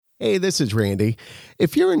Hey, this is Randy.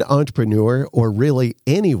 If you're an entrepreneur or really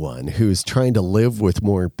anyone who's trying to live with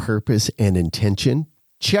more purpose and intention,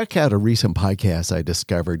 check out a recent podcast I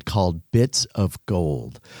discovered called Bits of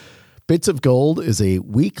Gold. Bits of Gold is a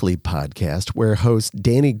weekly podcast where host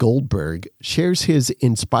Danny Goldberg shares his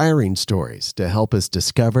inspiring stories to help us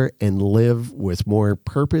discover and live with more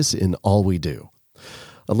purpose in all we do.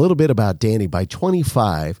 A little bit about Danny. By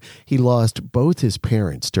 25, he lost both his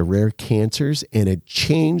parents to rare cancers, and it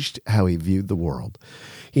changed how he viewed the world.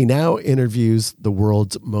 He now interviews the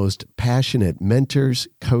world's most passionate mentors,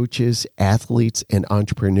 coaches, athletes, and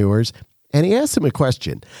entrepreneurs, and he asks them a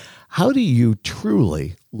question: how do you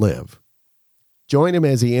truly live? Join him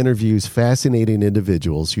as he interviews fascinating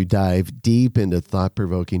individuals who dive deep into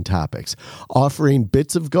thought-provoking topics, offering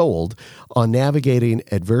bits of gold on navigating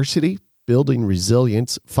adversity, building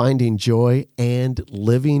resilience, finding joy, and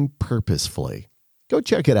living purposefully. Go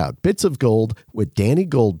check it out. Bits of Gold with Danny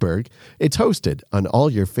Goldberg. It's hosted on all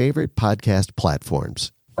your favorite podcast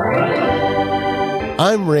platforms.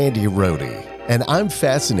 I'm Randy Rohde, and I'm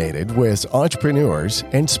fascinated with entrepreneurs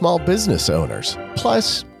and small business owners.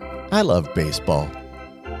 Plus, I love baseball.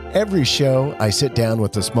 Every show, I sit down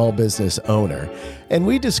with a small business owner, and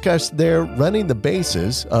we discuss their running the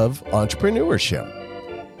bases of entrepreneurship.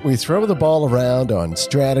 We throw the ball around on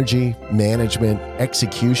strategy, management,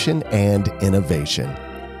 execution, and innovation.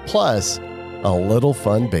 Plus, a little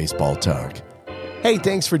fun baseball talk. Hey,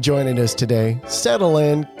 thanks for joining us today. Settle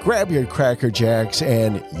in, grab your Cracker Jacks,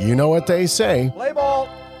 and you know what they say. Play ball!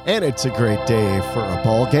 And it's a great day for a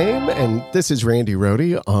ball game. And this is Randy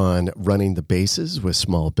Rohde on Running the Bases with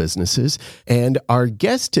Small Businesses. And our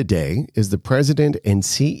guest today is the president and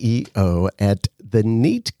CEO at The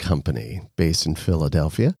Neat Company, based in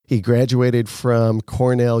Philadelphia. He graduated from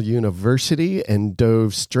Cornell University and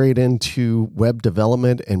dove straight into web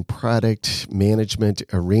development and product management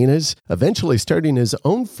arenas, eventually starting his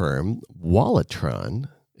own firm, Walletron.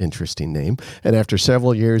 Interesting name. And after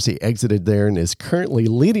several years, he exited there and is currently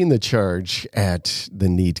leading the charge at The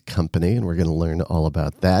Neat Company. And we're going to learn all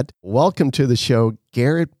about that. Welcome to the show,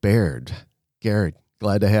 Garrett Baird. Garrett,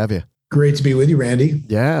 glad to have you. Great to be with you, Randy.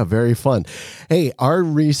 Yeah, very fun. Hey, our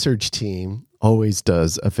research team always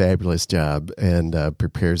does a fabulous job and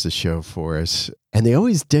prepares the show for us. And they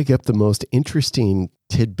always dig up the most interesting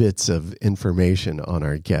tidbits of information on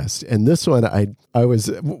our guests. And this one,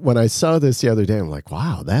 when I saw this the other day, I'm like,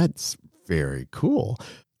 wow, that's very cool.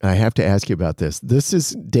 I have to ask you about this. This is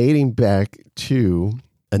dating back to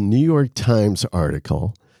a New York Times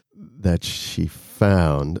article that she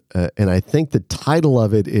found. And I think the title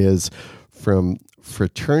of it is From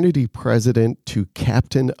Fraternity President to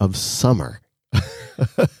Captain of Summer.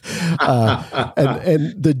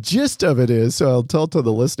 And the gist of it is, so I'll tell to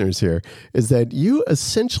the listeners here, is that you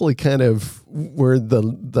essentially kind of were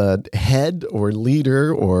the head or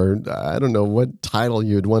leader, or I don't know what title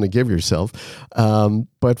you'd want to give yourself,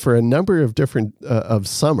 but for a number of different of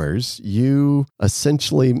summers, you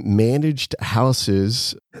essentially managed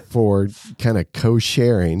houses for kind of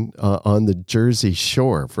co-sharing on the Jersey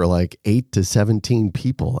Shore for like 8 to 17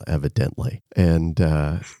 people, evidently. And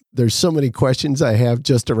there's so many questions I have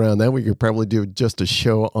just around that. We could probably do just a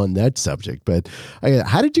show on that subject. But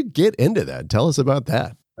how did you get into that? Tell us about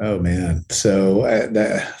that. Oh, man. So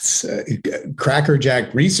that's Cracker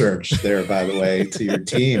Jack research there, by the way, to your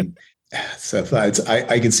team. So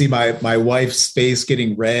I can see my wife's face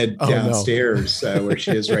getting red downstairs where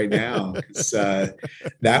she is right now.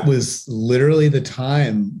 That was literally the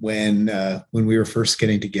time when we were first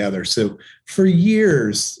getting together. So for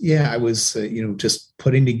years, I was just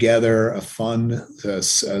putting together a fun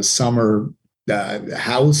summer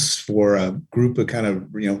house for a group of kind of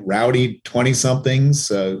rowdy 20-somethings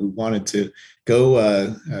who wanted to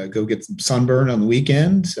go get some sunburn on the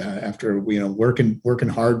weekend after working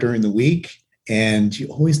hard during the week. And you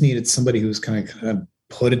always needed somebody who's kind of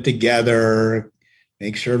put it together,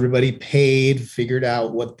 make sure everybody paid, figured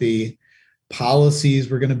out what the policies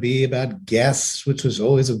were going to be about guests, which was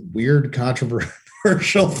always a weird,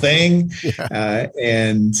 controversial thing. Yeah.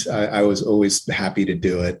 And I was always happy to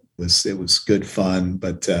do it. It was good fun,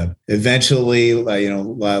 but eventually,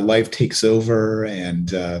 life takes over,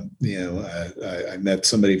 and I met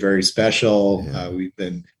somebody very special. Yeah. We've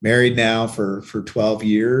been married now for 12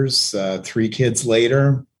 years, 3 kids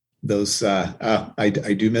later. Those I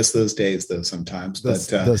do miss those days though sometimes. But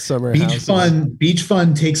the summer beach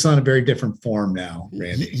fun takes on a very different form now,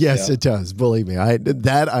 Randy. Yes, it does. Believe me,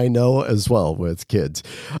 I know as well with kids.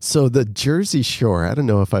 So the Jersey Shore, I don't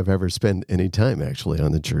know if I've ever spent any time actually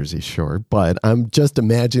on the Jersey Shore, but I'm just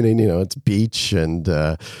imagining, it's beach and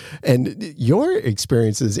your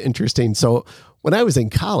experience is interesting. So When I was in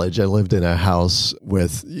college, I lived in a house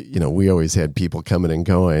with, we always had people coming and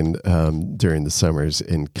going during the summers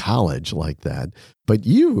in college like that. But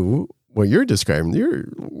what you're describing,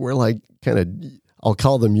 we're like kind of, I'll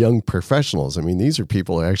call them young professionals. I mean, these are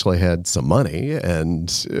people who actually had some money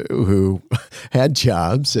and who had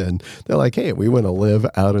jobs, and they're like, hey, we want to live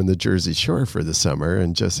out on the Jersey Shore for the summer,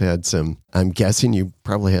 and just had some, I'm guessing you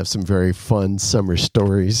probably have some very fun summer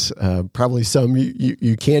stories, probably some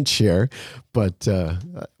you can't share, but.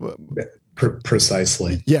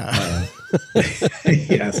 Precisely. Yeah.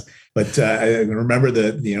 Yes. But I remember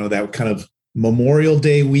that kind of Memorial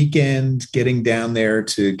Day weekend, getting down there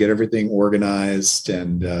to get everything organized,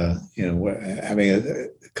 and having a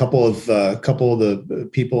couple of the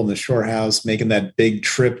people in the Shore House making that big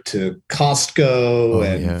trip to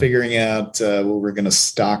Costco figuring out what we're going to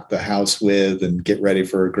stock the house with and get ready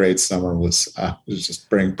for a great summer was just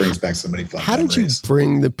brings back so many fun memories. Did you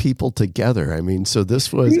bring the people together? I mean, so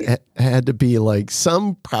this had to be like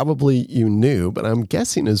some probably you knew, but I'm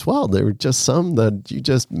guessing as well there were just some that you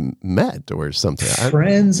just met or something.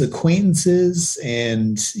 Friends, acquaintances,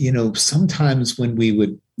 and sometimes when we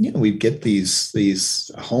would we'd get these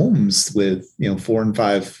homes with 4 and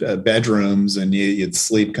 5 bedrooms, and you'd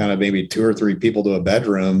sleep kind of maybe 2 or 3 people to a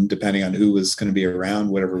bedroom depending on who was going to be around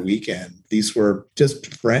whatever weekend. These were just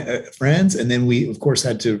friends, and then we of course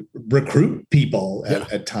had to recruit people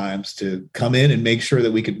at times to come in and make sure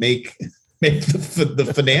that we could make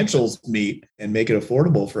the financials meet and make it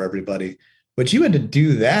affordable for everybody. But you had to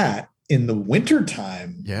do that in the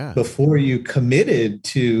wintertime before you committed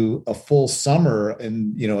to a full summer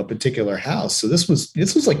in a particular house. So this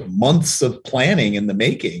was like months of planning in the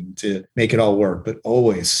making to make it all work, but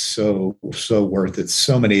always so worth it.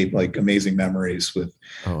 So many like amazing memories with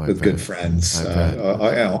good friends,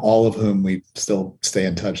 all of whom we still stay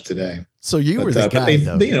in touch today. So you were the guy,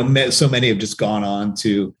 though. So many have just gone on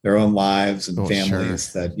to their own lives and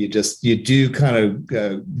families that you do kind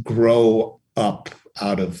of grow up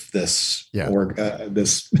out of this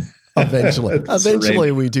this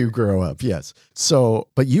eventually we do grow up. Yes. So,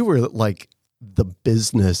 but you were like the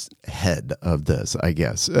business head of this, I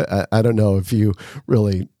guess. I don't know if you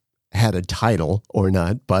really had a title or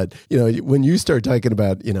not, but when you start talking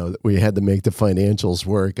about, we had to make the financials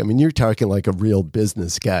work. I mean, you're talking like a real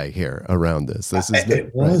business guy here around this.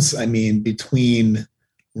 It was, I mean, between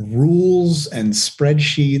rules and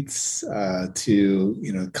spreadsheets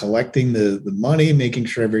to collecting the money, making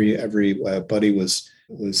sure everybody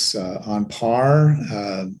was on par.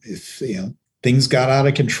 If things got out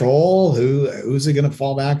of control, who's it going to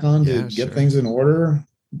fall back on to get things in order?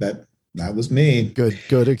 That was me.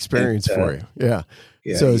 Good experience for you. Yeah.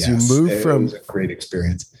 So as you move it was a great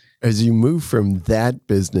experience. As you move from that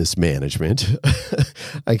business management,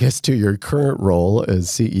 I guess, to your current role as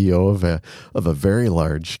CEO of a very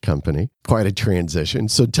large company, quite a transition.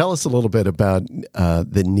 So tell us a little bit about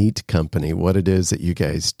the Neat Company, what it is that you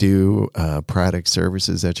guys do, product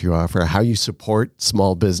services that you offer, how you support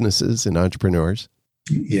small businesses and entrepreneurs.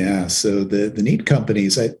 Yeah, so the Neat Company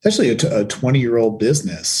is actually a 20-year-old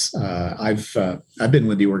business. I've been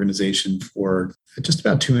with the organization for just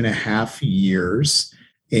about 2.5 years.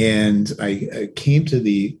 And I came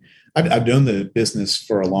to I've known the business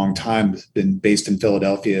for a long time, been based in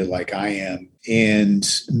Philadelphia like I am. And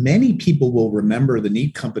many people will remember the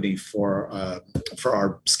Neat Company for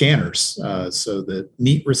our scanners. So the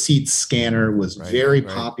Neat Receipts scanner was very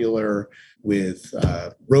popular with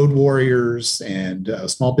road warriors and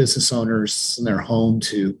small business owners in their home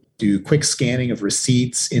to do quick scanning of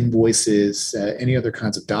receipts, invoices, any other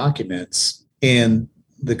kinds of documents. And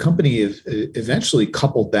the company eventually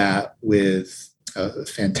coupled that with a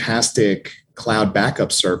fantastic cloud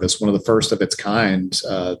backup service, one of the first of its kind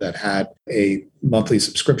that had a monthly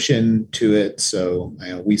subscription to it. So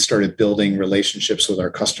we started building relationships with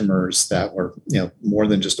our customers that were more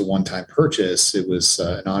than just a one-time purchase. It was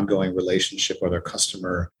an ongoing relationship with our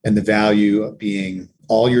customer, and the value of being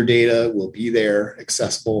all your data will be there,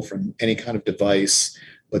 accessible from any kind of device,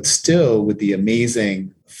 but still with the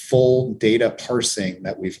amazing full data parsing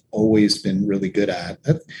that we've always been really good at.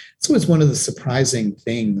 That's always one of the surprising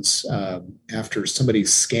things after somebody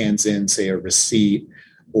scans in, say, a receipt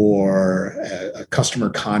or a customer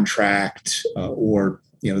contract or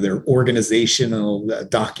their organizational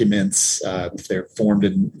documents, if they're formed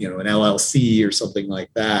in an LLC or something like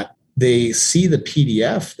that. They see the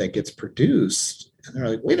PDF that gets produced and they're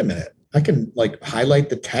like, wait a minute, I can highlight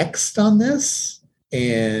the text on this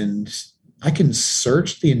and I can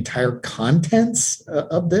search the entire contents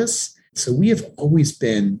of this. So we have always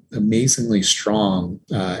been amazingly strong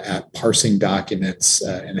at parsing documents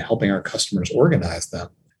and helping our customers organize them.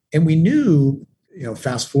 And we knew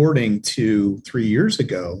fast forwarding to 3 years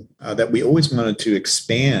ago, that we always wanted to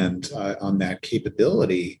expand on that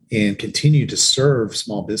capability and continue to serve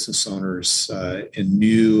small business owners in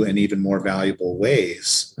new and even more valuable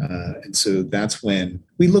ways. And so that's when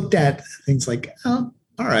we looked at things like,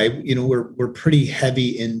 all right, we're pretty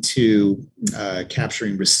heavy into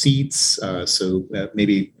capturing receipts. So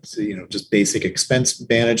maybe, just basic expense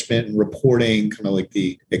management and reporting, kind of like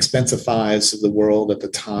the Expensifys of the world at the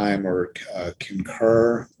time, or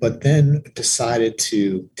Concur, but then decided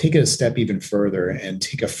to take it a step even further and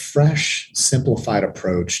take a fresh, simplified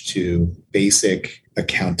approach to basic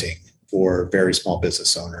accounting for very small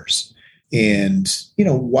business owners. And,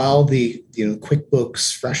 while the,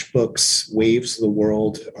 QuickBooks, FreshBooks, Waves of the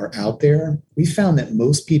world are out there, we found that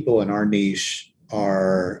most people in our niche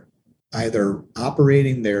are either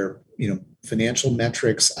operating their, financial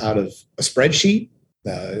metrics out of a spreadsheet,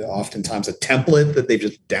 oftentimes a template that they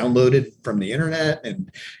just downloaded from the internet and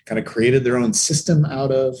kind of created their own system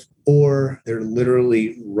out of, or they're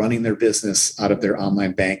literally running their business out of their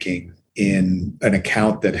online banking in an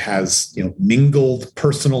account that has, mingled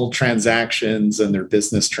personal transactions and their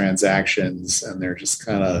business transactions, and they're just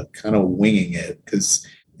kind of winging it. Because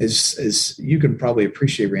as you can probably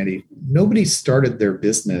appreciate, Randy, nobody started their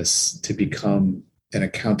business to become an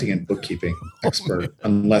accounting and bookkeeping expert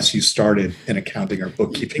unless you started an accounting or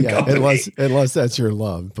bookkeeping company. Unless that's your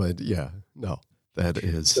love. But that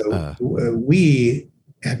is. So we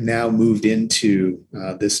have now moved into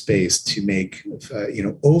this space to make,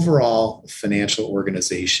 overall financial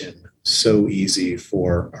organization so easy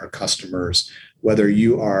for our customers, whether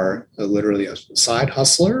you are literally a side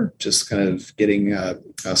hustler, just kind of getting,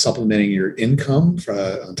 supplementing your income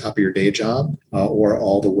on top of your day job, or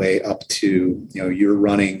all the way up to, you're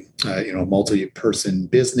running, a multi-person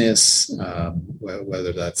business,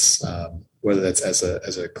 whether that's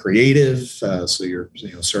as a creative, so you're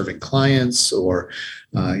serving clients, or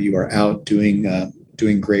you are out doing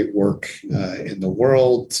great work in the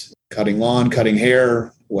world, cutting lawn, cutting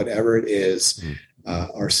hair, whatever it is.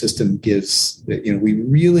 Our system gives that. We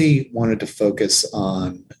really wanted to focus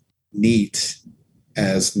on Neat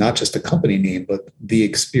as not just a company name, but the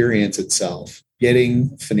experience itself,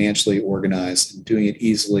 getting financially organized and doing it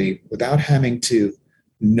easily without having to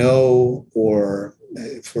know, or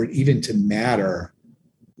for it even to matter,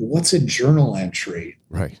 what's a journal entry?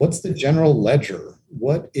 Right. What's the general ledger?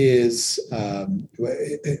 What is, how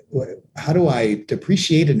do I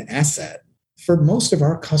depreciate an asset? For most of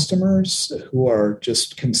our customers who are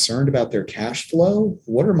just concerned about their cash flow,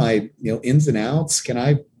 what are my, ins and outs? Can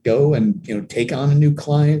I go and, take on a new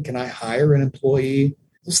client? Can I hire an employee?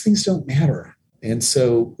 Those things don't matter. And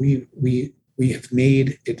so we have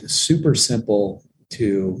made it super simple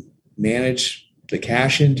to manage the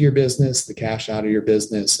cash into your business, the cash out of your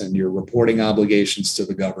business, and your reporting obligations to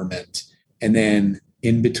the government. And then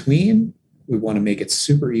in between, we want to make it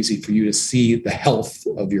super easy for you to see the health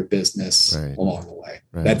of your business along the way.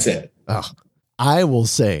 Right. That's it. I will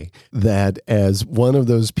say that as one of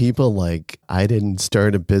those people, like, I didn't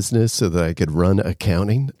start a business so that I could run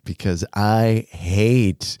accounting, because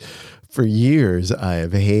for years I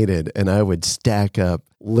have hated, and I would stack up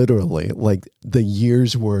literally like the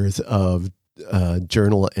year's worth of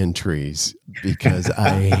journal entries, because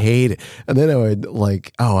I hate it. And then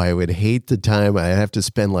I would hate the time. I have to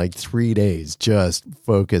spend like 3 days just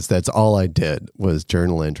focused. That's all I did was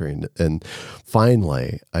journal entering. And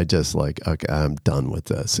finally, I just okay, I'm done with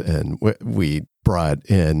this. And we brought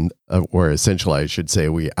in, or essentially I should say,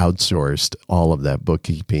 we outsourced all of that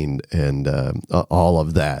bookkeeping and all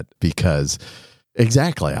of that, because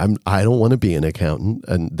exactly. I don't want to be an accountant,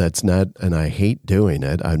 and I hate doing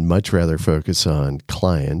it. I'd much rather focus on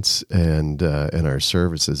clients and our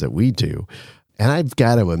services that we do. And I've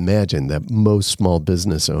got to imagine that most small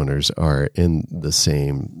business owners are in the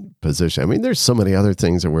same position. I mean, there's so many other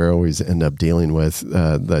things that we always end up dealing with.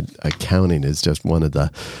 That accounting is just one of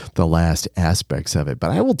the last aspects of it.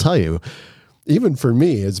 But I will tell you, even for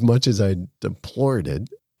me, as much as I deplored it,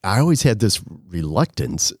 I always had this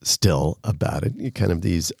reluctance still about it, kind of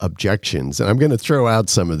these objections. And I'm going to throw out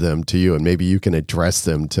some of them to you, and maybe you can address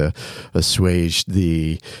them to assuage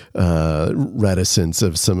the reticence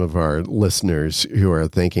of some of our listeners who are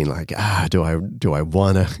thinking like, do I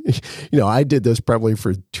want to, I did this probably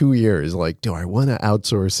for 2 years. Like, do I want to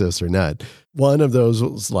outsource this or not? One of those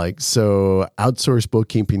was like, so outsourced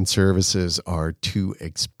bookkeeping services are too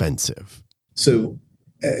expensive. So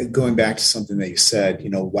going back to something that you said,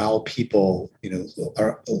 while people,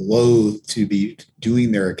 are loath to be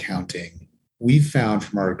doing their accounting, we've found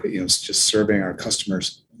from our, just surveying our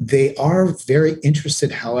customers, they are very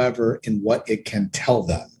interested, however, in what it can tell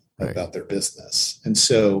them. about their business. And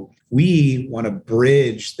so we want to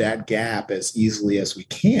bridge that gap as easily as we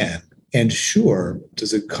can. And sure,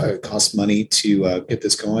 does it cost money to get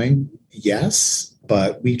this going? Yes,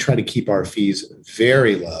 but we try to keep our fees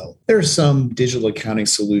very low. There are some digital accounting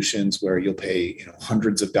solutions where you'll pay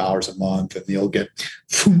hundreds of dollars a month, and you'll get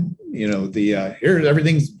here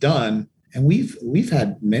everything's done. And we've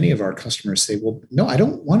had many of our customers say, well, no, I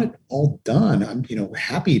don't want it all done. I'm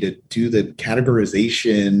happy to do the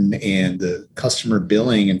categorization and the customer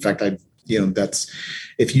billing. In fact, that's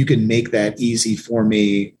if you can make that easy for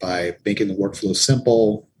me by making the workflow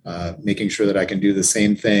simple, making sure that I can do the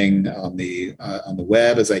same thing on the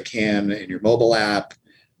web as I can in your mobile app.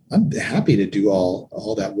 I'm happy to do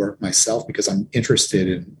all that work myself because I'm interested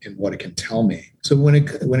in what it can tell me. So when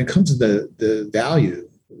it comes to the value,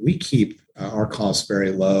 we keep our costs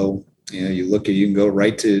very low. You can go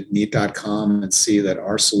right to Neat.com and see that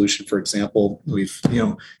our solution, for example, we've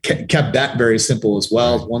kept that very simple as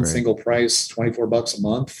well. One single price, $24 a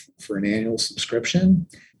month for an annual subscription.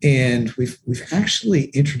 And we've actually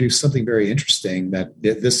introduced something very interesting that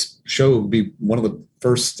this show will be one of the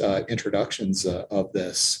first introductions of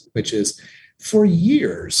this, which is for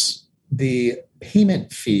years, the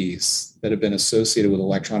payment fees that have been associated with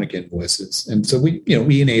electronic invoices. And so we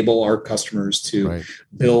enable our customers to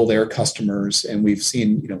bill their customers. And we've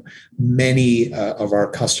seen, many of our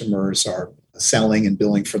customers are selling and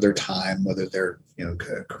billing for their time, whether they're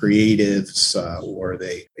creatives or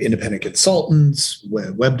they independent consultants,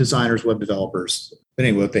 web designers, web developers. But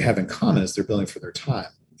anyway, what they have in common is they're billing for their time.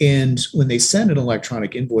 And when they send an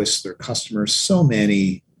electronic invoice to their customers, so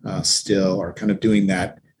many still are kind of doing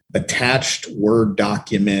that attached Word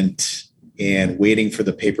document and waiting for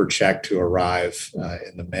the paper check to arrive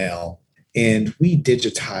in the mail. And we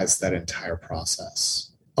digitize that entire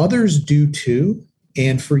process. Others do too.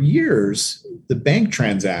 And for years, the bank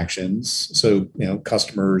transactions, so,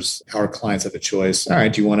 customers, our clients have a choice. All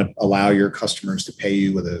right, do you want to allow your customers to pay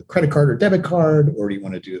you with a credit card or debit card, or do you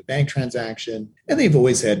want to do a bank transaction? And they've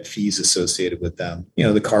always had fees associated with them.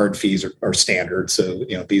 The card fees are standard. So,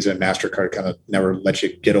 Visa and MasterCard kind of never let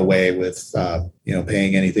you get away with,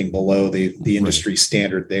 paying anything below the industry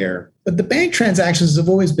standard there. But the bank transactions have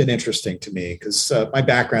always been interesting to me because my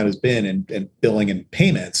background has been in billing and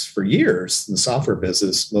payments for years in the software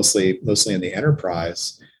business, mostly in the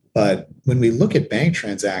enterprise. But when we look at bank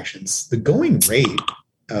transactions, the going rate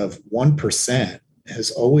of 1%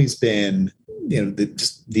 has always been,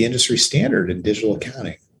 the industry standard in digital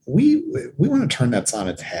accounting. We want to turn that on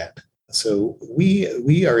its head. So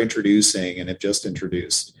we are introducing and have just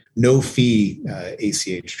introduced no fee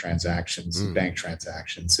ACH transactions, bank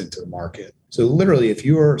transactions into the market. So literally, if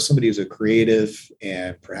you are somebody who's a creative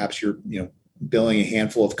and perhaps you're billing a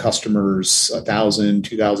handful of customers $1,000,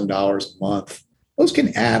 $2,000 a month, those can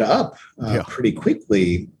add up pretty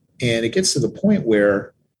quickly. And it gets to the point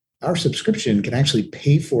where our subscription can actually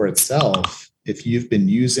pay for itself if you've been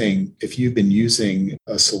using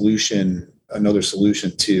another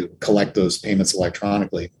solution to collect those payments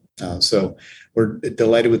electronically. So we're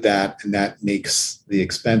delighted with that, and that makes the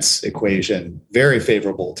expense equation very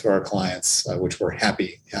favorable to our clients, which we're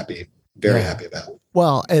very happy about.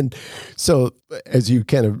 Well, and so as you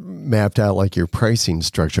kind of mapped out like your pricing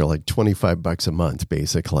structure, like $25 a month,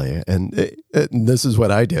 basically. And this is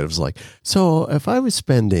what I did. It was like, so if I'm going to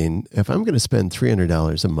spend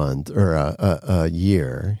 $300 a month or a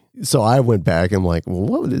year. So I went back and like, well,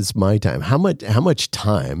 what is my time? How much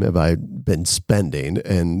time have I been spending?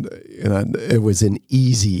 And it was an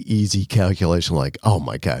easy calculation. Like, oh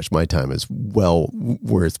my gosh, my time is well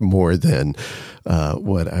worth more than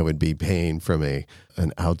what I would be paying from an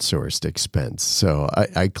outsourced expense. So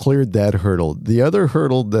I cleared that hurdle. The other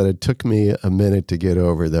hurdle that it took me a minute to get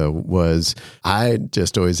over, though, was I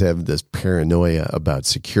just always have this paranoia about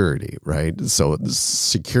security, right? So the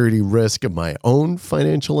security risk of my own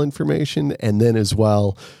financial information, and then as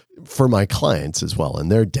well for my clients as well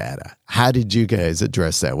and their data. How did you guys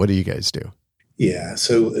address that? What do you guys do? Yeah.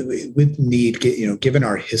 So with Neat, given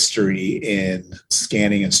our history in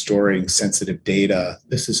scanning and storing sensitive data,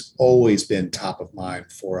 this has always been top of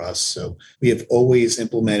mind for us. So we have always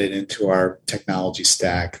implemented into our technology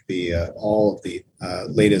stack all of the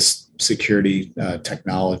latest security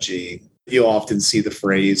technology. You'll often see the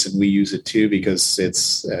phrase, and we use it too because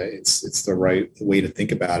it's the right way to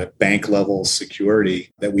think about it, bank level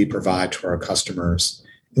security that we provide to our customers.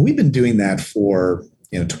 And we've been doing that for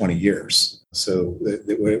 20 years. So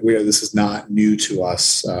this is not new to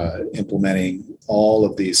us, implementing all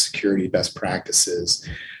of these security best practices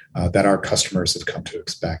that our customers have come to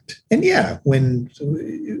expect. And yeah, when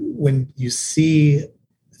you see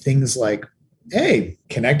things like hey,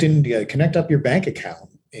 connect up your bank account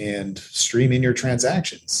and stream in your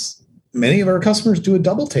transactions. Many of our customers do a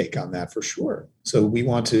double take on that for sure. So we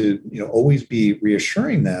want to, always be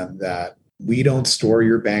reassuring them that we don't store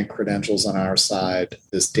your bank credentials on our side.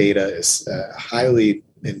 This data is highly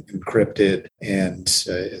encrypted and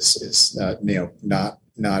is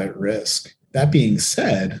not at risk. That being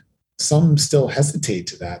said, some still hesitate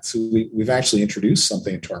to that. So we've actually introduced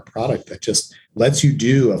something into our product that just lets you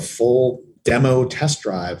do a full demo test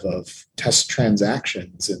drive of test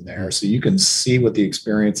transactions in there, so you can see what the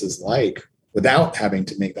experience is like without having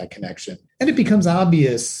to make that connection. And it becomes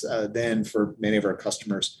obvious then for many of our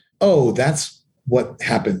customers, oh, that's what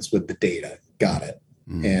happens with the data. Got it.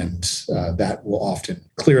 Mm-hmm. And that will often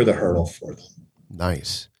clear the hurdle for them.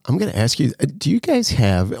 Nice. I'm going to ask you, do you guys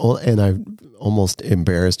have, and I'm almost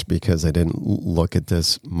embarrassed because I didn't look at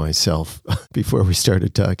this myself before we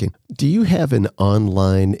started talking. Do you have an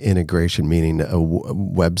online integration, meaning a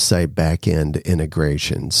website backend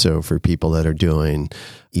integration? So for people that are doing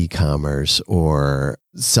e-commerce or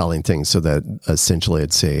selling things, so that essentially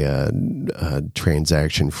it's a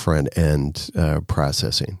transaction front end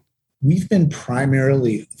processing? We've been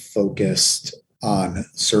primarily focused on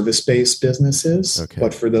service-based businesses. Okay.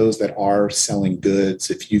 But for those that are selling goods,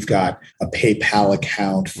 if you've got a PayPal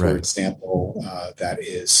account, for example, that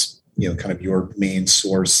is, kind of your main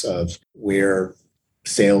source of where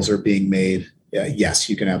sales are being made, yes,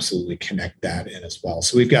 you can absolutely connect that in as well.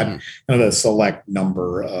 So we've got kind of a select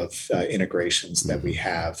number of integrations that we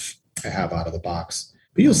have out of the box.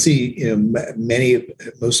 But you'll see,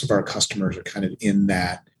 most of our customers are kind of in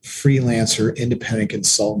that freelancer, independent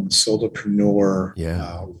consultant, solopreneur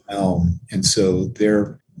realm. And so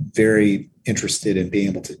they're very interested in being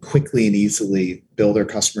able to quickly and easily bill their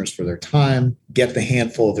customers for their time, get the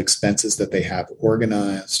handful of expenses that they have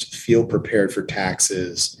organized, feel prepared for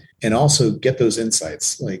taxes, and also get those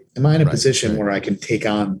insights. Like, am I in a position where I can take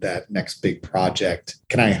on that next big project?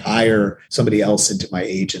 Can I hire somebody else into my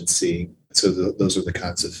agency? So those are the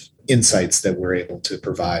kinds of insights that we're able to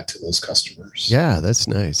provide to those customers. Yeah, that's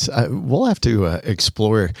nice. We'll have to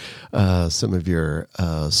explore some of your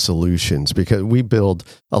solutions, because we build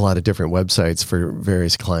a lot of different websites for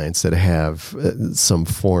various clients that have some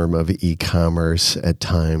form of e-commerce at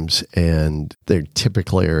times, and they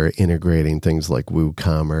typically are integrating things like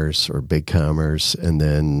WooCommerce or BigCommerce, and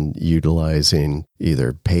then utilizing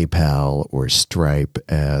either PayPal or Stripe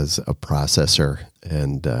as a processor.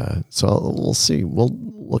 And so we'll see. We'll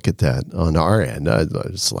look at that on our end.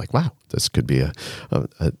 It's like, wow, this could be a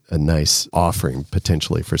nice offering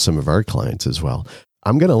potentially for some of our clients as well.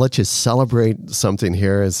 I'm going to let you celebrate something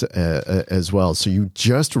here as well. So you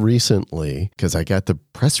just recently, because I got the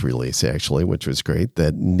press release actually, which was great,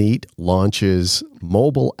 that Neat launches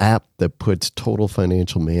mobile app that puts total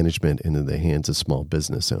financial management into the hands of small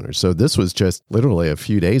business owners. So this was just literally a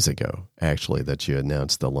few days ago, actually, that you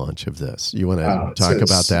announced the launch of this. You want to talk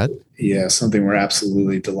about that? Yeah, something we're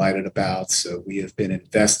absolutely delighted about. So we have been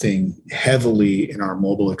investing heavily in our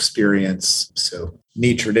mobile experience. So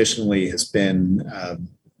Neat traditionally has been,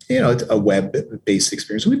 a web-based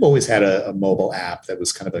experience. We've always had a mobile app that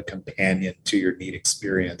was kind of a companion to your Neat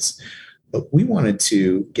experience. But we wanted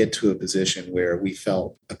to get to a position where we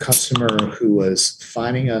felt a customer who was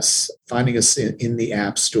finding us in the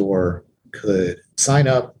App Store could sign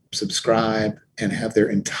up, subscribe, and have their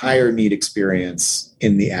entire Neat experience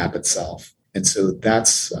in the app itself. And so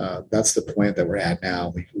that's the point that we're at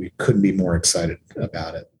now. We couldn't be more excited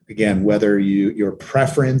about it. Again, whether your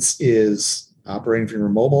preference is operating from your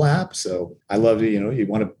mobile app. So I love it. You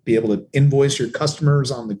want to be able to invoice your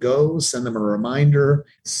customers on the go, send them a reminder,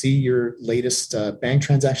 see your latest bank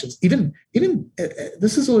transactions. Even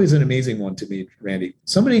this is always an amazing one to me, Randy.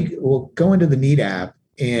 Somebody will go into the Neat app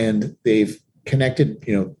and they've connected,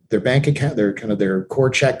 their bank account, their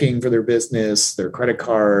core checking for their business, their credit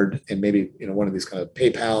card, and maybe, one of these kind of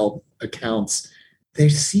PayPal accounts. They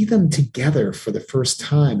see them together for the first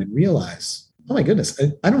time and realize, oh my goodness,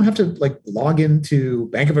 I don't have to log into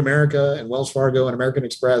Bank of America and Wells Fargo and American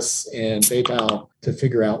Express and PayPal to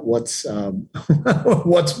figure out what's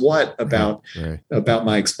what about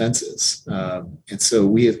my expenses. And so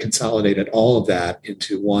we have consolidated all of that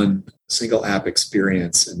into one single app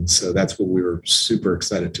experience. And so that's what we were super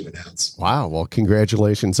excited to announce. Wow. Well,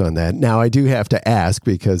 congratulations on that. Now, I do have to ask,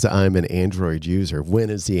 because I'm an Android user, when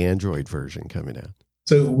is the Android version coming out?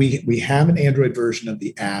 So we have an Android version of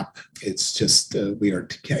the app. It's just we are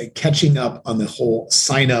catching up on the whole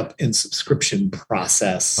sign up and subscription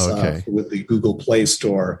process with the Google Play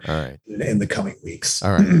Store in the coming weeks.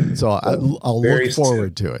 All right. So I'll look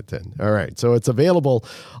forward to it then. All right. So it's available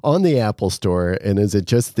on the Apple Store. And is it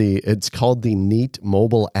just it's called the Neat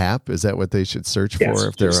mobile app? Is that what they should search for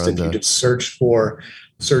if they're on the... You just search for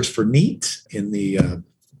Neat in the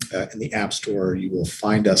App Store. You will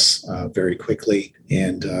find us very quickly,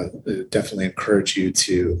 and definitely encourage you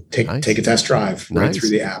to take a test drive right through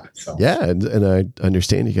the app itself. Yeah, and I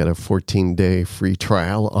understand you got a 14-day free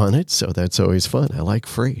trial on it, so that's always fun. I like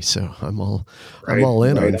free, so I'm all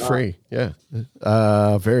in on free. Yeah,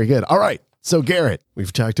 very good. All right. So, Garrett,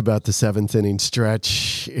 we've talked about the 7th inning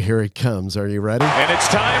stretch. Here it comes. Are you ready? And it's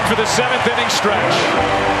time for the 7th inning stretch.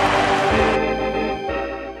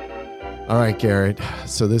 All right, Garrett.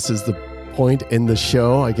 So this is the point in the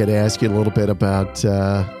show. I get to ask you a little bit about,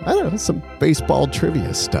 some baseball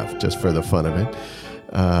trivia stuff, just for the fun of it.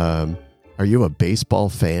 Are you a baseball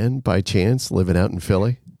fan by chance, living out in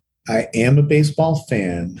Philly? I am a baseball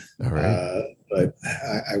fan. All right. But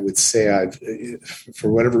I would say for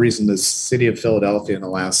whatever reason, the city of Philadelphia in the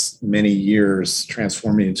last many years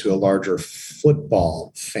transformed me into a larger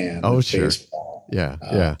football fan of baseball.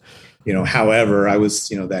 Yeah. However, I was,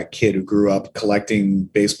 that kid who grew up collecting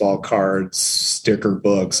baseball cards, sticker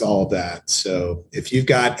books, all of that. So if you've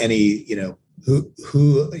got any,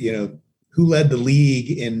 who led the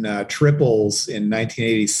league in triples in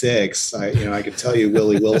 1986, I could tell you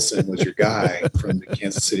Willie Wilson was your guy from the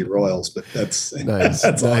Kansas City Royals, but that's nice.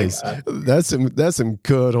 That's some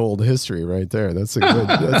good old history right there. That's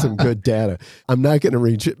some good data. I'm not going to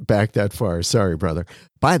reach back that far. Sorry, brother.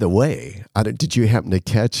 By the way, did you happen to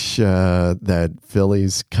catch that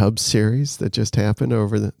Phillies Cubs series that just happened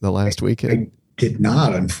over the last weekend? I did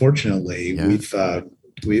not, unfortunately. Yeah.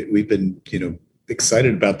 We've been,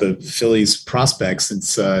 excited about the Phillies prospects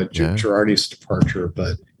since Girardi's departure,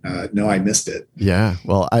 but no, I missed it. Yeah,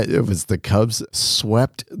 well, it was the Cubs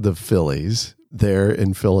swept the Phillies there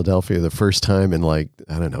in Philadelphia the first time in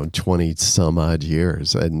 20 some odd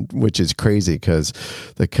years, and which is crazy because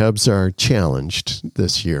the Cubs are challenged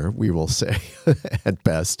this year, we will say at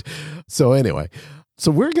best. So anyway,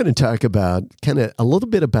 so we're going to talk about kind of a little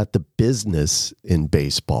bit about the business in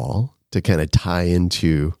baseball to kind of tie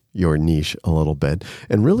into your niche a little bit,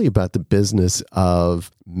 and really about the business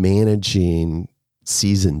of managing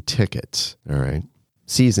season tickets. All right.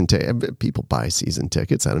 People buy season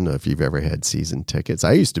tickets. I don't know if you've ever had season tickets.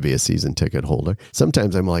 I used to be a season ticket holder.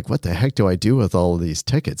 Sometimes I'm like, what the heck do I do with all of these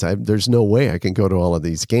tickets? There's no way I can go to all of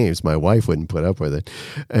these games. My wife wouldn't put up with it.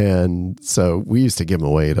 And so we used to give them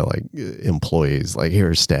away to employees,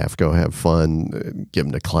 here's staff, go have fun, give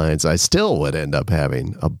them to clients. I still would end up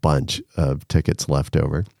having a bunch of tickets left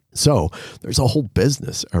over. So there's a whole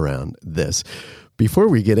business around this. Before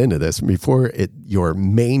we get into this, your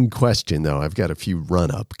main question, though, I've got a few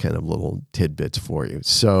run-up kind of little tidbits for you.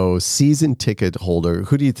 So season ticket holder,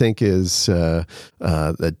 who do you think is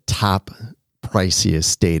the top priciest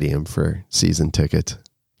stadium for season ticket?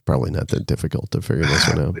 Probably not that difficult to figure this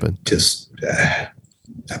one out. But just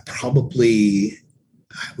probably,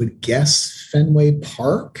 I would guess Fenway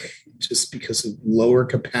Park, just because of lower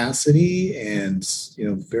capacity and,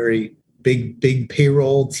 very big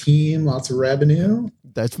payroll team, lots of revenue.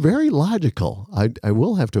 That's very logical. I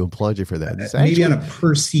will have to applaud you for that. It's maybe on a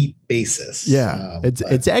per seat basis. Yeah,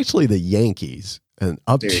 it's actually the Yankees, and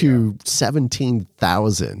up to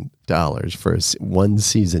 $17,000 for one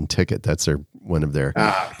season ticket. That's one of their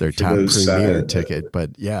top premier ticket.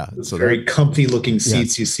 But yeah, so very comfy looking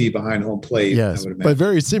seats you see behind home plate. Yes, but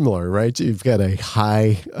very similar, right? You've got a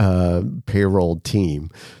high payroll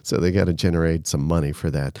team, so they got to generate some money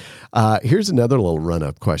for that. Here's another little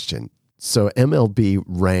run-up question. So MLB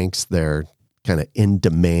ranks their kind of in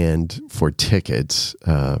demand for tickets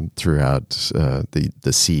throughout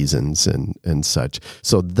the seasons and such.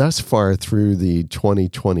 So thus far through the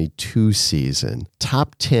 2022 season,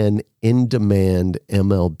 top 10 in demand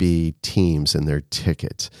MLB teams and their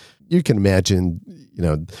tickets. You can imagine,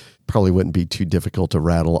 probably wouldn't be too difficult to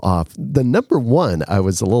rattle off. The number one, I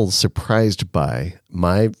was a little surprised by.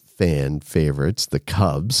 My fan favorites, the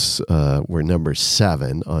Cubs, were number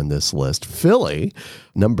 7 on this list. Philly,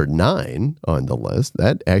 number 9 on the list.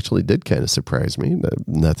 That actually did kind of surprise me.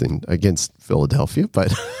 Nothing against Philadelphia,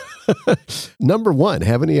 but number 1,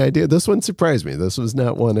 have any idea? This one surprised me. This was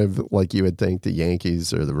not one of, like you would think, the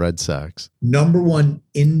Yankees or the Red Sox. Number 1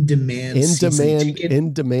 in demand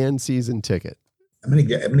season ticket. I'm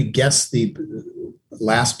gonna guess the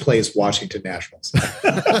last place Washington Nationals.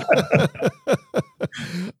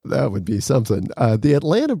 That would be something. The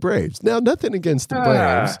Atlanta Braves. Now, nothing against the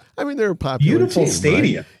Braves. I mean, they're a popular beautiful team,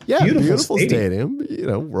 stadium. Right? Yeah, beautiful stadium.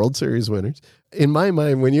 World Series winners. In my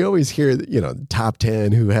mind, when you always hear, top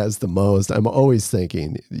 10, who has the most, I'm always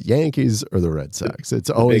thinking Yankees or the Red Sox. It's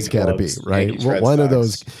always got to be, right? Yankees, one of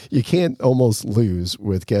those. You can't almost lose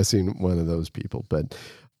with guessing one of those people. But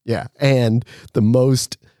yeah, and the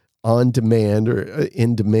most on-demand or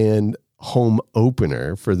in-demand home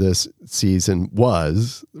opener for this season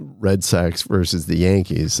was Red Sox versus the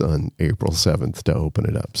Yankees on April 7th to open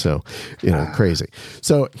it up. So, crazy.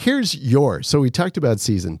 So here's so we talked about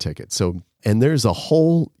season tickets. And there's a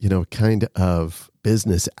whole, kind of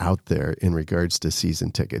business out there in regards to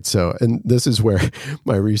season tickets. So, and this is where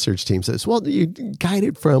my research team says, well, you guide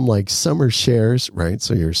it from like summer shares, right?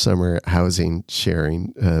 So your summer housing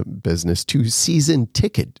sharing business to season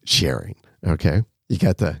ticket sharing. Okay. You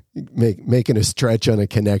got making a stretch on a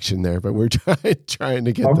connection there, but we're trying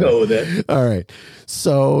to get I'll go with it. All right.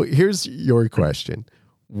 So here's your question.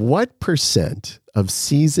 What % of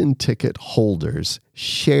season ticket holders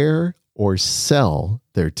share or sell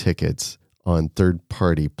their tickets on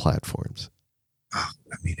third-party platforms?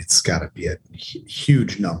 It's got to be a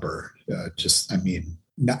huge number.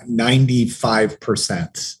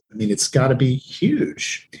 95%. It's got to be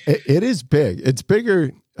huge. It is big. It's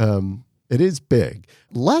bigger. It is big.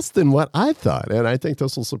 Less than what I thought. And I think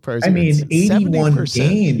this will surprise you. 81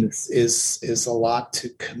 games is a lot to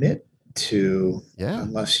commit to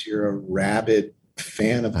unless you're a rabid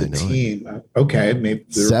fan of the team. Okay, maybe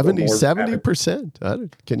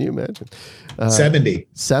 70%. Can you imagine?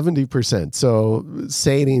 70%. So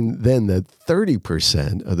saying then that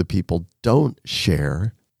 30% of the people don't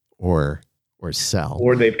share or sell,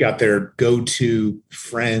 or they've got their go-to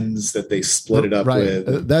friends that they split it up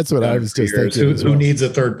with. That's what I was just thinking. Who needs a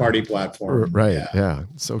third-party platform? Right. Yeah.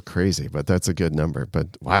 So crazy, but that's a good number.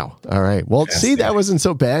 But wow. All right. Well, that wasn't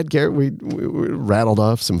so bad, Garrett. We rattled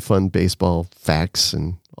off some fun baseball facts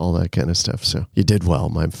and all that kind of stuff. So you did well,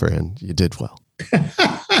 my friend. You did well.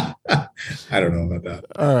 I don't know about that.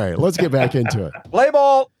 All right. Let's get back into it. Play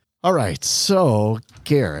ball. All right. So,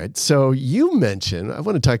 Garrett, you mentioned, I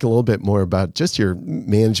want to talk a little bit more about just your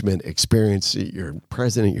management experience. You're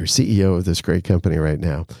president, you're CEO of this great company right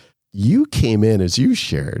now. You came in, as you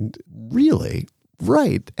shared, really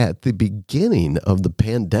right at the beginning of the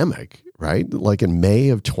pandemic, right? Like in May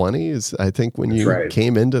of 20 is, I think, when you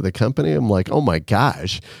came into the company. I'm like, oh my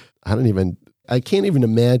gosh, I can't even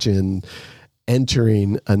imagine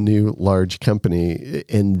entering a new large company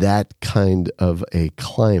in that kind of a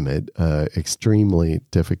climate, extremely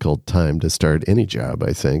difficult time to start any job,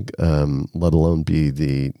 I think, let alone be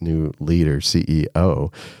the new leader,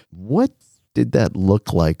 CEO. What did that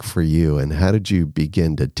look like for you, and how did you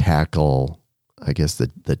begin to tackle, I guess,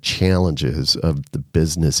 the challenges of the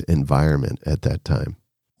business environment at that time?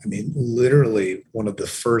 Literally, one of the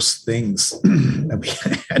first things that we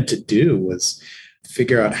had to do was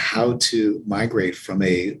figure out how to migrate from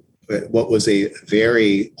what was a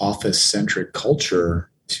very office-centric culture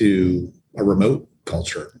to a remote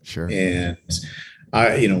culture. Sure. And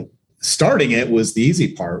starting it was the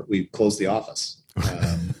easy part. We closed the office.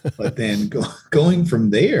 But then going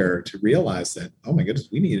from there to realize that, oh my goodness,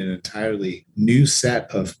 we need an entirely new set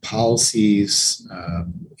of policies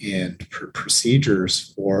and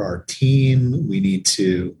procedures for our team. We need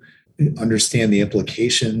to understand the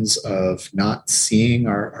implications of not seeing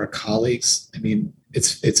our colleagues.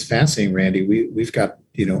 It's fascinating, Randy. We've got,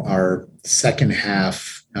 our second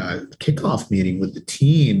half kickoff meeting with the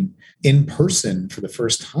team in person for the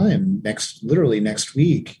first time literally next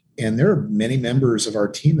week. And there are many members of our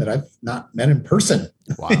team that I've not met in person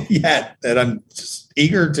yet, that I'm just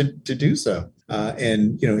eager to do so.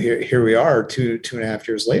 And here we are 2.5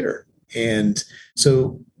 years later. And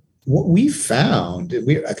so what we found,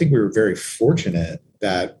 I think we were very fortunate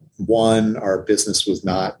that, one, our business was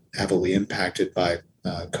not heavily impacted by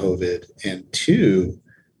COVID, and two,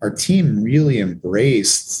 our team really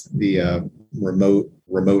embraced the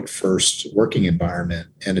remote first working environment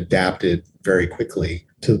and adapted very quickly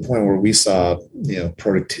to the point where we saw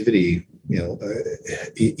productivity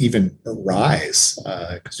even rise,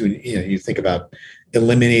 because you think about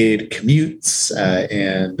eliminated commutes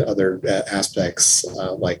and other aspects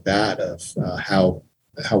like that of how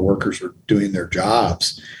workers are doing their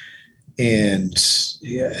jobs. And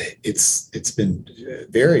it's been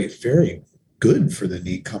very, very good for the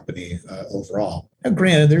Neat company overall. Now,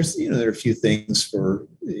 granted, there are a few things for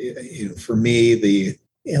me,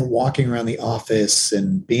 walking around the office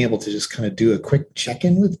and being able to just kind of do a quick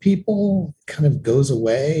check-in with people kind of goes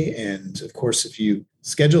away. And of course, if you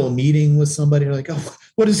schedule a meeting with somebody, you're like, oh,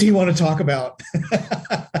 what does he want to talk about?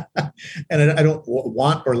 And I don't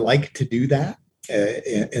want or like to do that.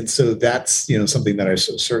 And so that's, something that I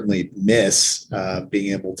certainly miss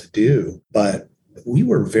being able to do. But we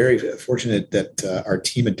were very fortunate that our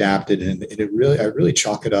team adapted, and I really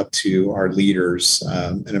chalk it up to our leaders.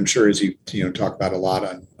 And I'm sure, as you talk about a lot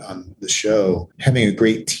on the show, having a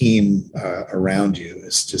great team around you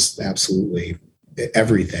is just absolutely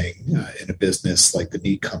everything in a business like the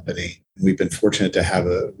Neat Company. We've been fortunate to have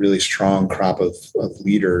a really strong crop of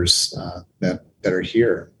leaders that are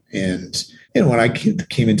here. And when I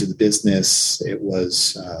came into the business, it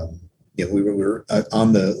was we were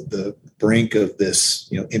on the brink of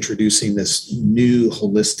this, introducing this new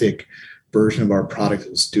holistic version of our product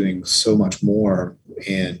that was doing so much more.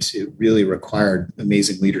 And it really required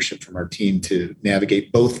amazing leadership from our team to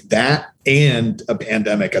navigate both that and a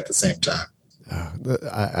pandemic at the same time.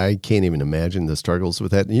 I can't even imagine the struggles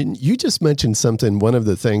with that. You just mentioned something. One of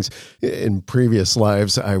the things in previous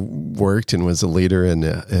lives, I worked and was a leader in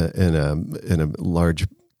a large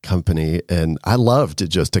company, and I loved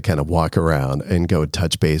to kind of walk around and go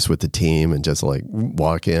touch base with the team and just like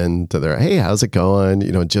walk in to their, hey, how's it going?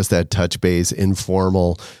 Just that touch base,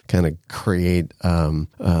 informal, kind of create some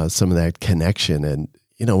of that connection. And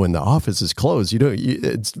when the office is closed,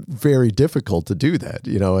 it's very difficult to do that,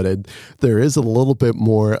 and there is a little bit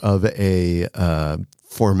more of a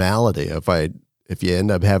formality. If you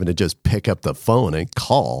end up having to just pick up the phone and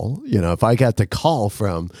call, if I got the call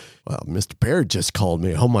from, well, Mr. Baird just called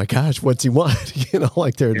me. Oh my gosh, what's he want?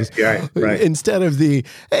 Like they're just, right. Instead of the,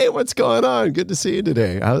 hey, what's going on? Good to see you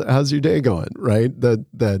today. How's your day going? Right.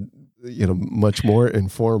 That much more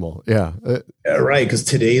informal. Yeah. Right. Because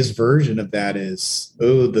today's version of that is,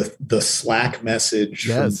 the Slack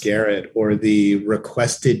message from Garrett, or the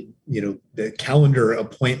requested, the calendar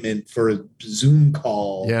appointment for a Zoom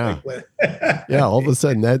call. Yeah. Yeah. All of a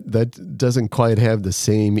sudden that doesn't quite have the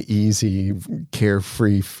same easy,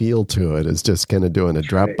 carefree feel to it as just kind of doing a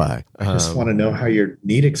drop by. I just want to know how your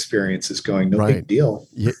Neat experience is going. No big deal.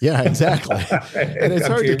 Yeah, exactly. And it's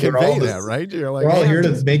hard to convey that, right? You're like, we're all here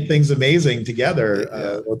to make things amazing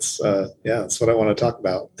together. That's what I want to talk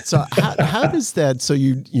about. So how does that, so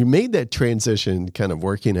you made that transition kind of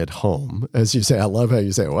working at home, as you say. I love how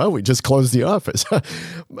you say, well, we just closed the office.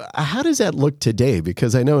 How does that look today?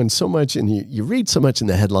 Because I know in so much, and you read so much in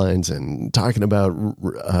the headlines and talking about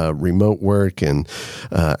remote work and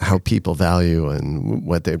how people value and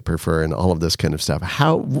what they prefer and all of this kind of stuff.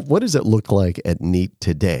 What does it look like at Neat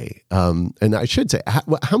today? And I should say,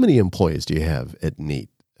 how many employees do you have at Neat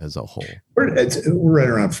as a whole? We're right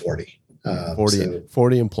around 40.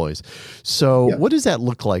 40 employees. So what does that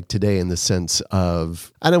look like today in the sense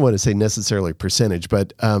of, I don't want to say necessarily percentage,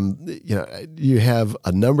 but you have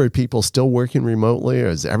a number of people still working remotely, or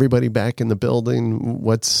is everybody back in the building?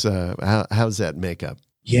 How's that make up?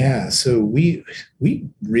 Yeah, so we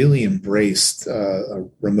really embraced a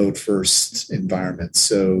remote first environment.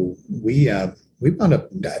 So we wound up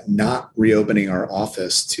not reopening our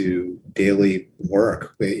office to daily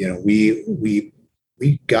work. We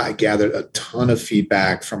gathered a ton of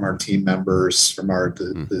feedback from our team members, from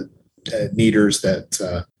the Neaters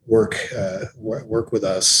that work with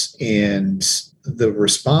us, and the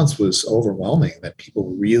response was overwhelming. That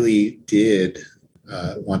people really did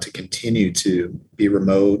want to continue to be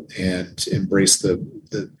remote and embrace the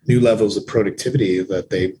new levels of productivity that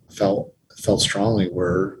they felt strongly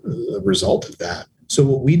were a result of that. So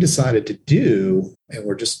what we decided to do, and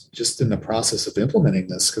we're just in the process of implementing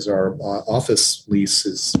this because our office lease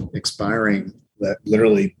is expiring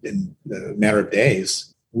literally in a matter of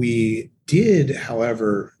days. We did,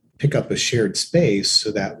 however, pick up a shared space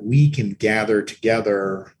so that we can gather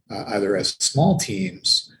together either as small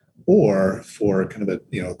teams or for kind of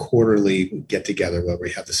a quarterly get together where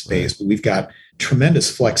we have the space. But we've got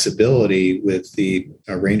tremendous flexibility with the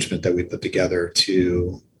arrangement that we put together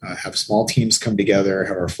to have small teams come together,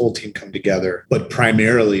 have our full team come together, but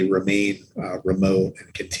primarily remain remote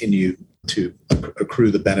and continue to accrue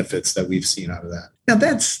the benefits that we've seen out of that. Now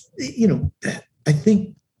that's, I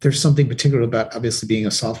think there's something particular about obviously being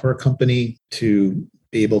a software company to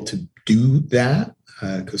be able to do that.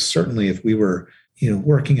 Because certainly if we were,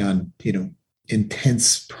 working on,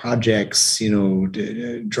 intense projects,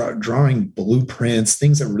 drawing blueprints,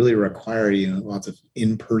 things that really require, lots of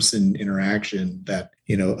in-person interaction that,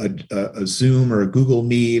 a Zoom or a Google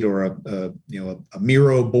Meet or a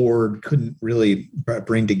Miro board couldn't really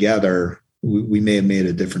bring together, we may have made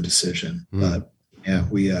a different decision. But yeah,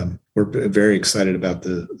 we we're very excited about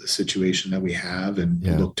the situation that we have and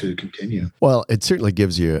look to continue. Well, it certainly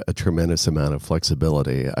gives you a tremendous amount of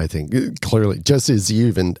flexibility. I think clearly, just as you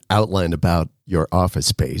even outlined about your office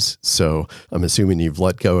space. So I'm assuming you've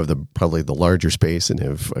let go of probably the larger space and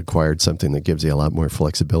have acquired something that gives you a lot more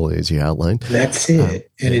flexibility, as you outlined. That's it.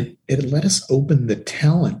 And it let us open the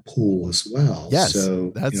talent pool as well. Yes,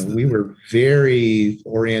 so we were very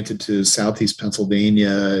oriented to Southeast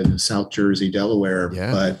Pennsylvania and South Jersey, Delaware,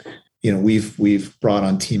 but we've brought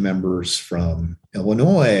on team members from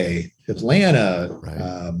Illinois, Atlanta,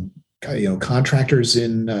 contractors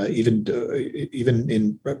in even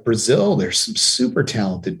in Brazil. There's some super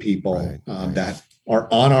talented people that are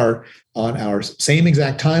on our same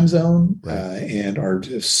exact time zone and are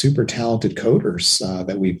super talented coders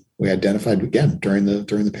that we identified again during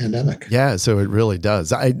the pandemic. Yeah, so it really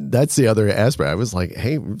does. That's the other aspect. I was like,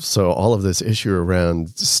 hey, so all of this issue around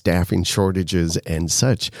staffing shortages and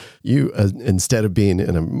such, you instead of being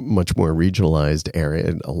in a much more regionalized area,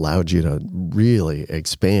 it allowed you to really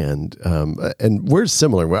expand. And we're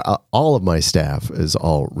similar. All of my staff is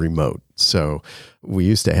all remote. So we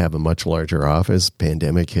used to have a much larger office.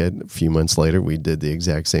 Pandemic hit. A few months later, we did the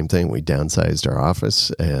exact same thing. We downsized our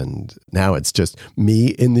office, and now it's just me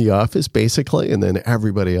in the office, basically, and then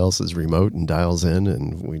everybody else is remote and dials in,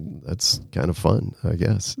 and that's kind of fun, I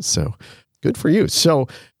guess. So good for you. So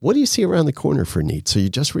what do you see around the corner for Neat? So you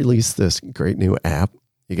just released this great new app.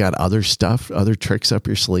 You got other stuff, other tricks up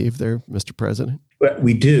your sleeve there, Mr. President?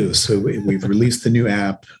 We do. So we've released the new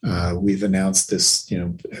app. We've announced this,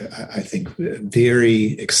 I think,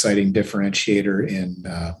 very exciting differentiator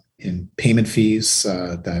in payment fees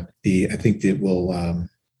that I think it will,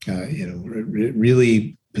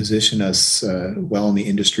 really position us well in the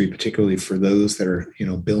industry, particularly for those that are,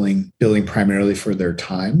 billing primarily for their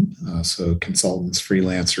time. So consultants,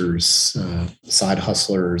 freelancers, side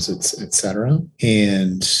hustlers, et cetera.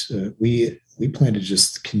 And we plan to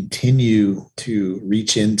just continue to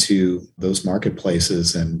reach into those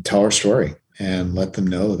marketplaces and tell our story and let them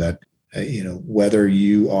know that, whether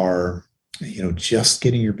you are, just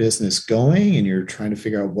getting your business going and you're trying to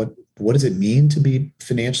figure out what does it mean to be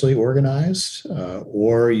financially organized,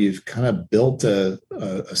 or you've kind of built a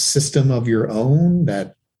system of your own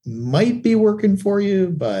that might be working for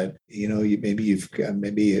you, but you've got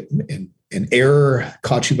an error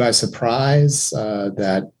caught you by surprise.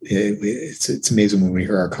 That it's amazing when we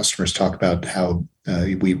hear our customers talk about how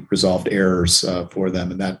we resolved errors for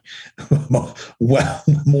them, and that well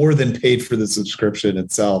more than paid for the subscription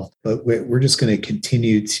itself. But we're just going to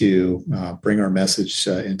continue to bring our message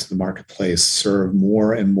into the marketplace, serve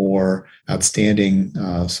more and more outstanding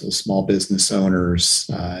small business owners,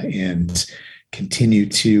 and continue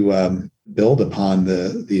to build upon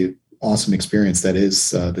the awesome experience that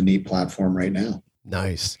is the Neat platform right now.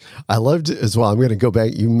 Nice. I loved it as well. I'm going to go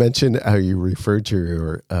back. You mentioned how you referred to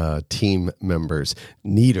your team members,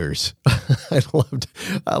 Neaters. I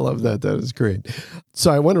love that. That is great.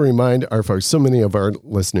 So I want to remind our folks, so many of our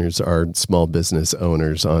listeners are small business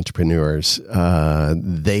owners, entrepreneurs.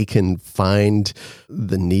 They can find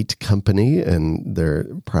the Neat company and their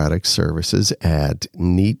product services at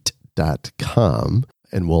neat.com.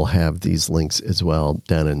 And we'll have these links as well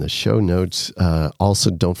down in the show notes. Also,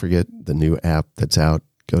 don't forget the new app that's out.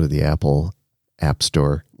 Go to the Apple App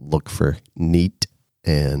Store, look for Neat,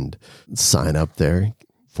 and sign up there.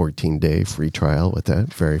 14-day free trial with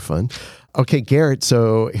that. Very fun. Okay, Garrett,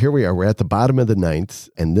 so here we are. We're at the bottom of the ninth,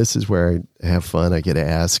 and this is where I have fun. I get to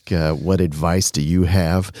ask, what advice do you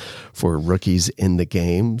have for rookies in the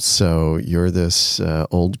game? So you're this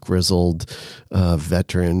old, grizzled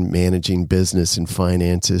veteran managing business and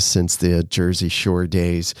finances since the Jersey Shore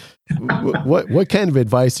days. What kind of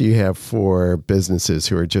advice do you have for businesses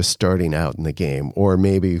who are just starting out in the game, or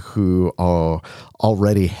maybe who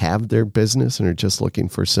already have their business and are just looking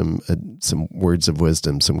for some words of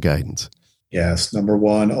wisdom, some guidance? Yes. Number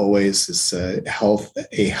one, always is a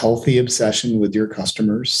healthy obsession with your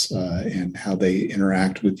customers and how they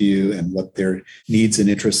interact with you and what their needs and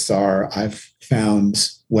interests are. I've found,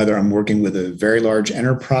 whether I'm working with a very large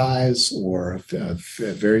enterprise or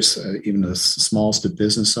even the smallest of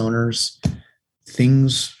business owners,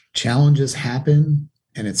 challenges happen,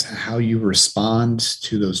 and it's how you respond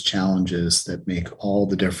to those challenges that make all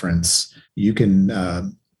the difference. You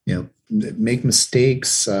can, make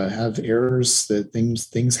mistakes, have errors, that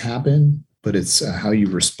things happen, but it's how you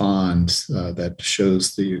respond that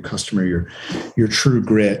shows the customer your true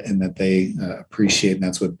grit and that they appreciate, and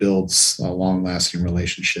that's what builds long-lasting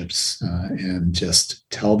relationships. And just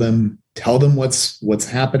tell them what's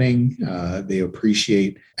happening. They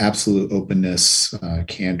appreciate absolute openness,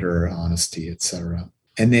 candor, honesty, etc.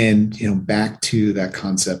 And then, back to that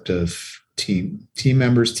concept of team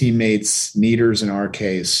members, teammates, leaders in our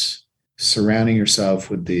case, surrounding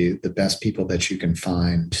yourself with the best people that you can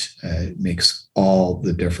find makes all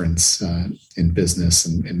the difference in business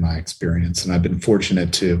and in my experience. And I've been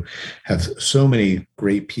fortunate to have so many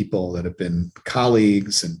great people that have been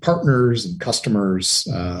colleagues and partners and customers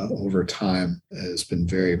over time. It's been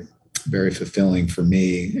very, very fulfilling for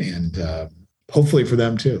me and hopefully for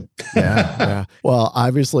them too. Yeah. Well,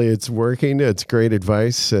 obviously it's working. It's great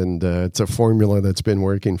advice, and it's a formula that's been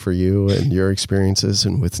working for you and your experiences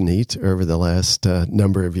and with Neat over the last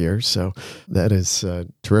number of years. So that is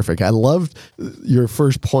terrific. I loved your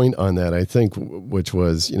first point on that, I think, which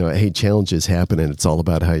was, hey, challenges happen and it's all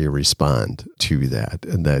about how you respond to that.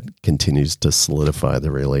 And that continues to solidify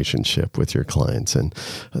the relationship with your clients. And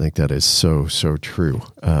I think that is so, so true.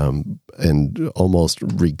 And almost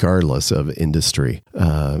regardless of industry,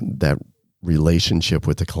 that relationship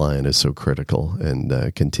with the client is so critical,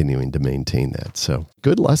 and continuing to maintain that. So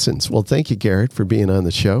good lessons. Well, thank you, Garrett, for being on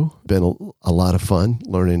the show. Been a lot of fun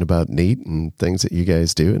learning about Neat and things that you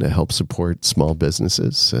guys do and to help support small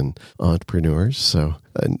businesses and entrepreneurs. So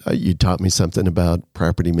and you taught me something about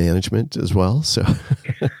property management as well. So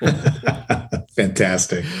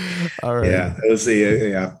fantastic. All right. Yeah, it was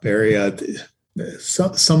very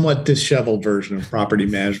somewhat disheveled version of property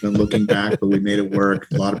management looking back, but we made it work.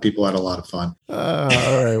 A lot of people had a lot of fun.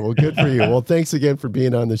 All right. Well, good for you. Well, thanks again for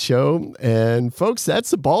being on the show. And folks,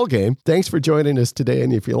 that's the ball game. Thanks for joining us today.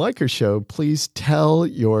 And if you like our show, please tell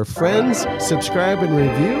your friends, subscribe and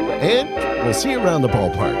review, and we'll see you around the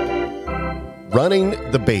ballpark. Running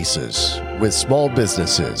the Bases with Small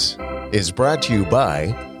Businesses is brought to you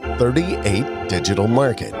by 38 Digital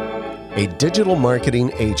Market, a digital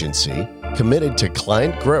marketing agency committed to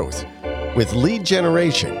client growth with lead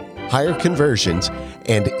generation, higher conversions,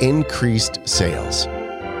 and increased sales.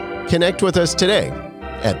 Connect with us today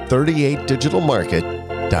at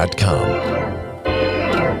 38digitalmarket.com.